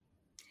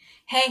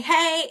Hey,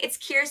 hey, it's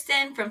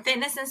Kirsten from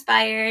Fitness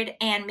Inspired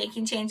and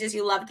Making Changes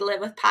You Love to Live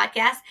with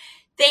podcast.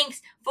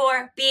 Thanks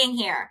for being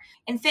here.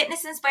 In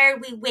Fitness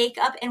Inspired, we wake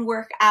up and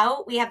work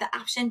out. We have the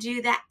option to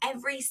do that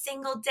every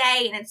single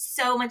day, and it's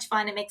so much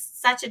fun. It makes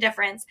such a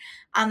difference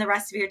on the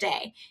rest of your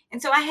day.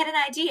 And so I had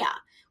an idea.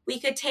 We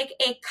could take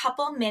a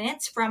couple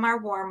minutes from our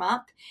warm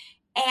up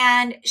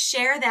and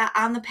share that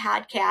on the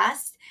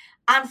podcast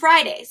on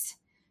Fridays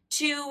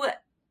to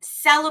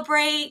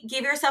celebrate,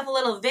 give yourself a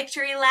little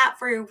victory lap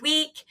for your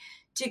week,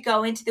 to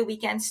go into the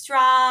weekend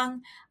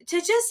strong,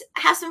 to just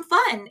have some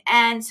fun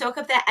and soak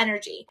up that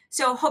energy.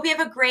 So hope you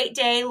have a great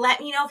day. Let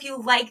me know if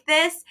you like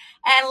this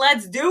and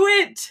let's do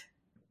it.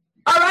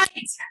 All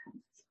right,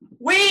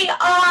 we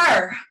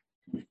are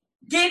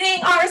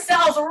getting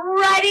ourselves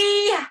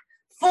ready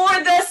for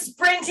the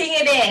sprinting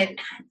it in.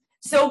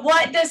 So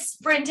what does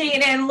sprinting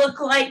it in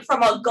look like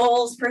from a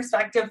goals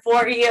perspective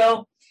for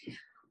you?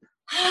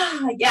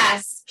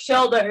 Yes,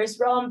 shoulders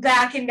rolling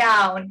back and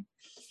down,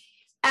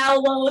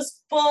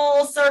 elbows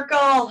full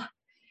circle,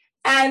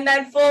 and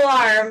then full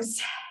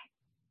arms.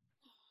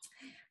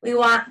 We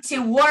want to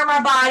warm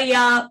our body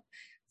up,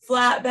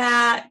 flat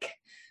back,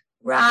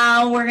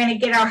 round. We're going to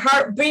get our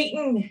heart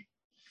beating,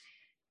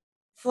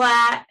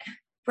 flat,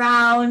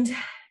 round.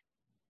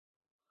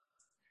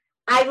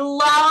 I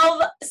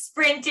love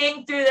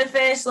sprinting through the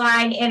finish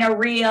line in a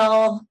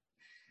reel.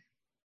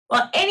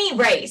 Well, any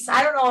race.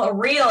 I don't know what a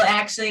reel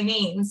actually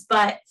means,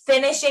 but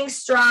finishing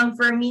strong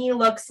for me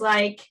looks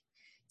like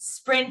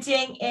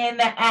sprinting in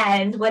the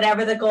end,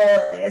 whatever the goal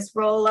is.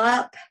 Roll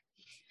up,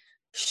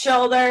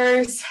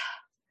 shoulders,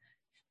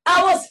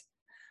 elbows,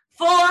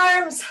 full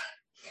arms.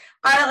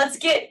 All right, let's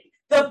get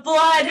the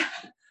blood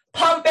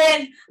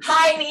pumping,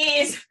 high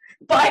knees,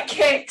 butt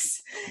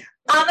kicks.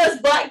 On those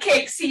butt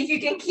kicks, see if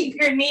you can keep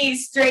your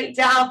knees straight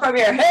down from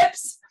your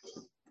hips.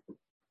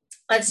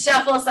 Let's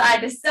shuffle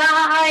side to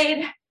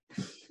side.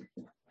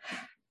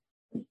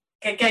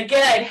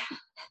 Good.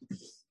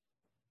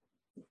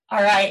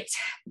 All right.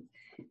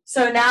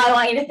 So now I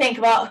want you to think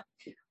about,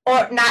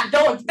 or not,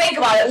 don't think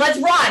about it. Let's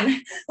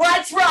run.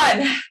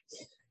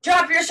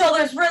 Drop your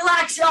shoulders,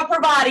 relax your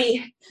upper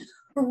body.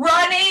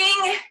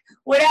 Running,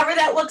 whatever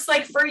that looks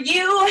like for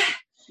you.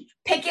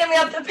 Picking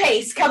up the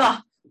pace, come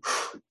on.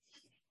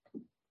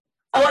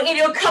 I want you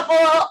to do a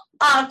couple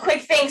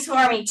quick things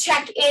for me.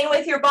 Check in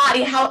with your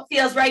body, how it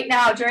feels right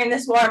now during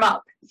this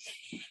warm-up.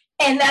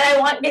 And then I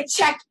want you to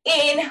check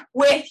in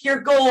with your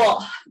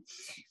goal.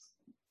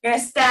 You're going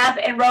to step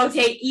and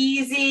rotate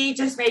easy,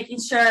 just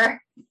making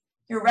sure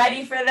you're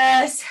ready for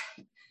this.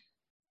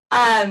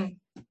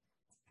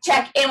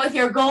 Check in with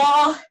your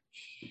goal.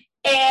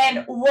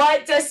 And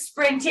what does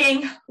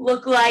sprinting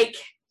look like?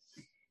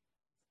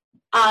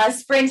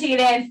 Sprinting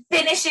it in,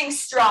 finishing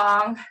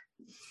strong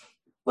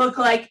look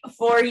like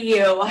for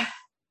you?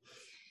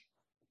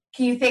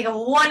 Can you think of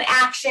one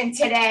action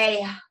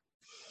today?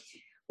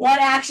 One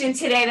action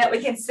today that we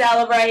can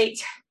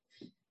celebrate.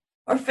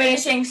 We're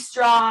finishing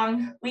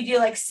strong. We do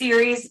like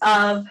series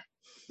of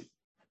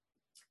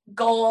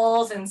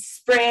goals and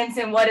sprints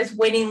and what does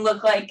winning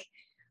look like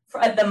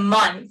for the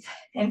month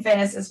in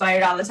Fitness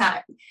Inspired all the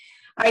time.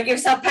 All right, give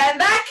yourself a pen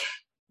back.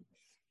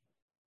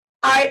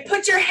 All right,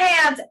 put your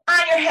hands on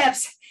your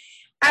hips.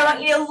 I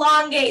want you to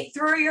elongate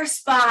through your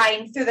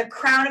spine, through the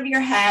crown of your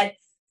head,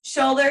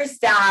 shoulders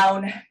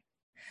down.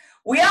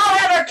 We all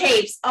have our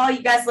capes. Oh,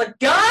 you guys look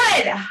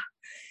good.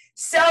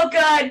 So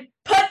good.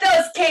 Put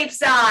those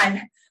capes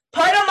on.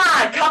 Put them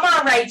on. Come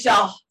on,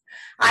 Rachel.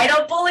 I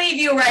don't believe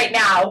you right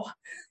now.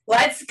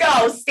 Let's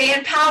go.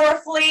 Stand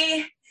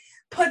powerfully.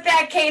 Put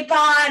that cape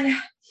on.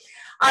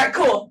 All right,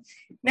 cool.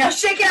 Now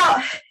shake it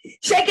out.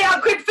 Shake it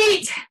out. Quick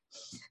feet.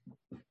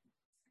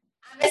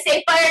 I'm going to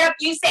say fire up.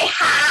 You say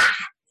ha.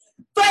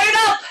 Fire it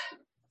up.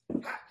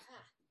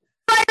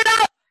 Fire it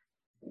up.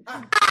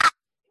 Ah.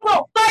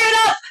 Whoa, fire it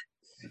up.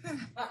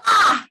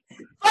 Ah.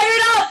 Fire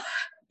it up.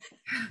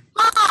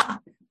 Ah.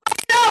 Fire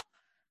it up.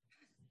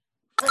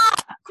 Ah.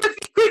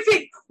 Quick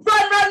feet.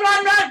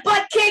 Run.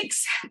 Butt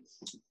kicks.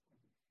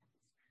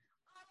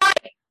 All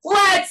right,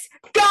 let's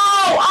go.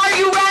 Are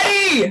you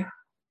ready?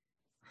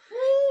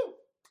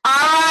 All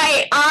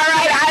right.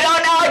 I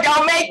don't know.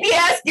 Don't make me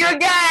ask you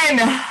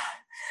again.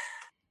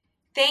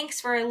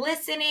 Thanks for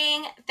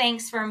listening.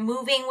 Thanks for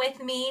moving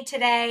with me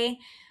today.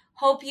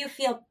 Hope you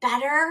feel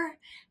better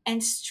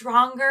and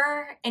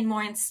stronger and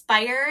more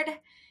inspired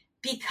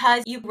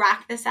because you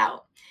rocked this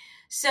out.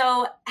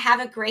 So have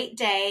a great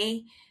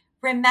day.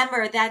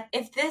 Remember that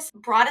if this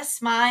brought a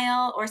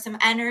smile or some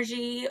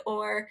energy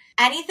or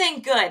anything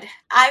good,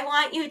 I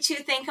want you to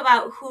think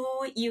about who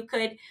you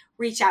could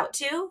reach out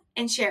to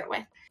and share it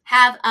with.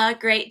 Have a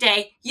great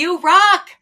day. You rock!